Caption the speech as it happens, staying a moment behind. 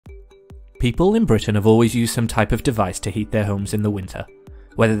People in Britain have always used some type of device to heat their homes in the winter,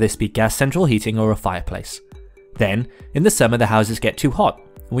 whether this be gas central heating or a fireplace. Then, in the summer the houses get too hot,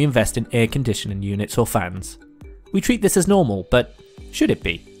 and we invest in air conditioning units or fans. We treat this as normal, but should it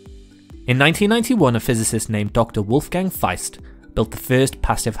be? In 1991, a physicist named Dr. Wolfgang Feist built the first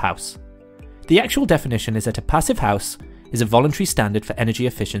passive house. The actual definition is that a passive house is a voluntary standard for energy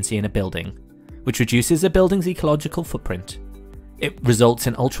efficiency in a building, which reduces a building's ecological footprint. It results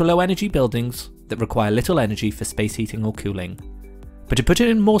in ultra-low energy buildings that require little energy for space heating or cooling. But to put it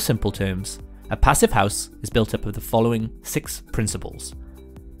in more simple terms, a passive house is built up of the following 6 principles.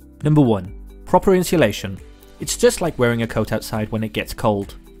 Number 1. Proper insulation. It's just like wearing a coat outside when it gets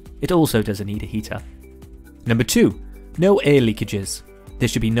cold. It also doesn't need a heater. Number 2. No air leakages. There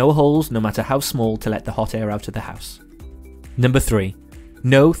should be no holes, no matter how small, to let the hot air out of the house. Number 3.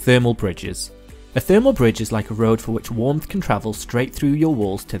 No thermal bridges. A thermal bridge is like a road for which warmth can travel straight through your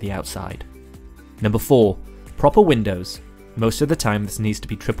walls to the outside. Number 4. Proper windows. Most of the time this needs to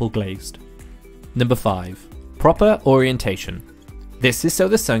be triple glazed. Number 5. Proper orientation. This is so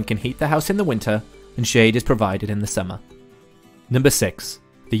the sun can heat the house in the winter and shade is provided in the summer. Number 6.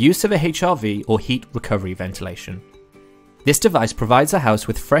 The use of a HRV or heat recovery ventilation. This device provides the house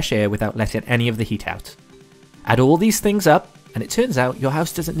with fresh air without letting any of the heat out. Add all these things up and it turns out your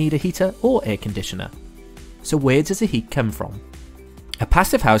house doesn't need a heater or air conditioner. So where does the heat come from? A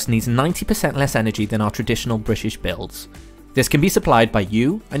passive house needs 90% less energy than our traditional British builds. This can be supplied by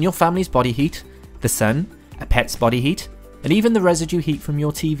you and your family's body heat, the sun, a pet's body heat, and even the residue heat from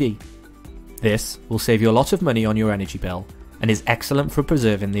your TV. This will save you a lot of money on your energy bill and is excellent for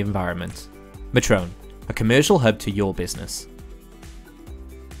preserving the environment. Metroun, a commercial hub to your business.